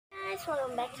guys,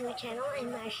 welcome back to my channel.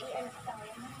 I'm Mashi,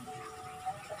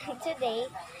 and today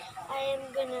I am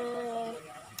gonna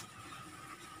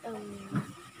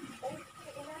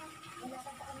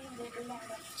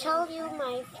tell you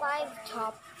my 5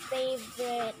 top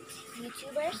favorite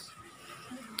YouTubers.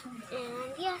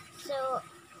 And yeah, so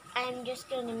I'm just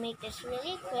gonna make this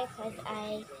really quick because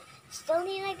I still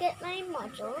need to get my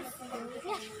modules. And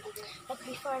yeah, but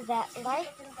before that,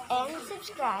 like and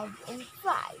subscribe in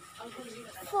 5,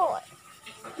 4,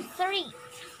 3,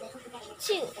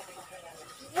 2,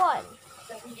 1.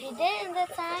 If you did it in the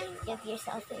time, give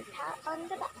yourself a pat on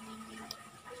the back.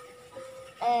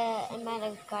 I might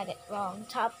have got it wrong.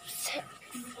 Top 6.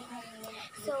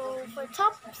 So for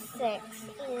top 6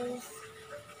 is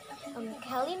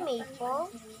Kelly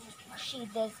Maple. She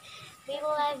does baby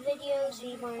live videos,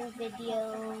 reborn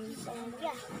videos, and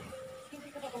yeah.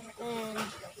 And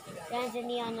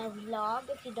Ranzaniana vlog.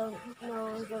 If you don't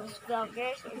know those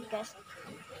vloggers,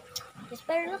 just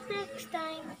better look next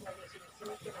time.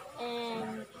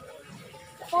 And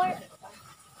fourth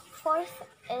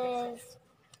is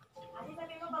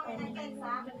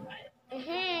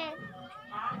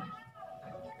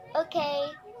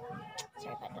okay.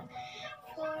 Sorry about that.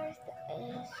 Fourth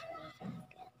is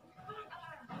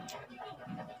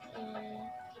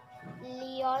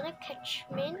Leona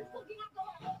Ketchman.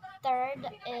 Third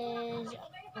is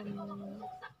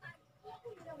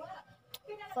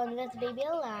Fun with Baby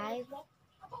Alive.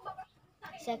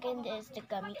 Second is the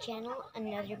Gummy channel,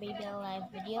 another Baby Alive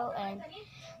video, and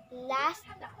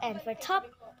for top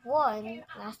 1,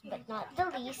 last but not the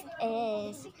least,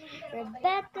 is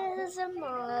Rebecca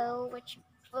ZAMOLO, which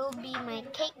will be my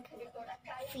cake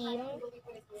theme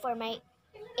for my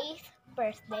 8th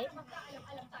birthday.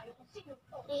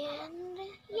 And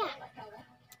yeah,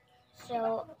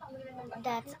 so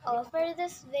that's all for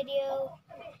this video.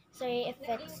 Sorry if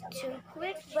it's too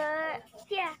quick, but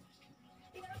yeah,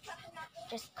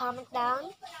 just comment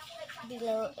down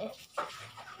below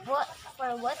what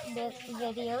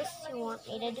videos you want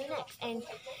me to do next, and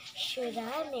should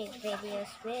I make videos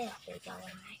with Baby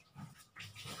Alive?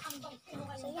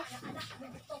 So yeah,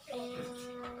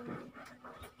 and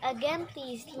again,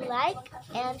 please like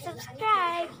and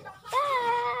subscribe.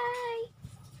 Bye.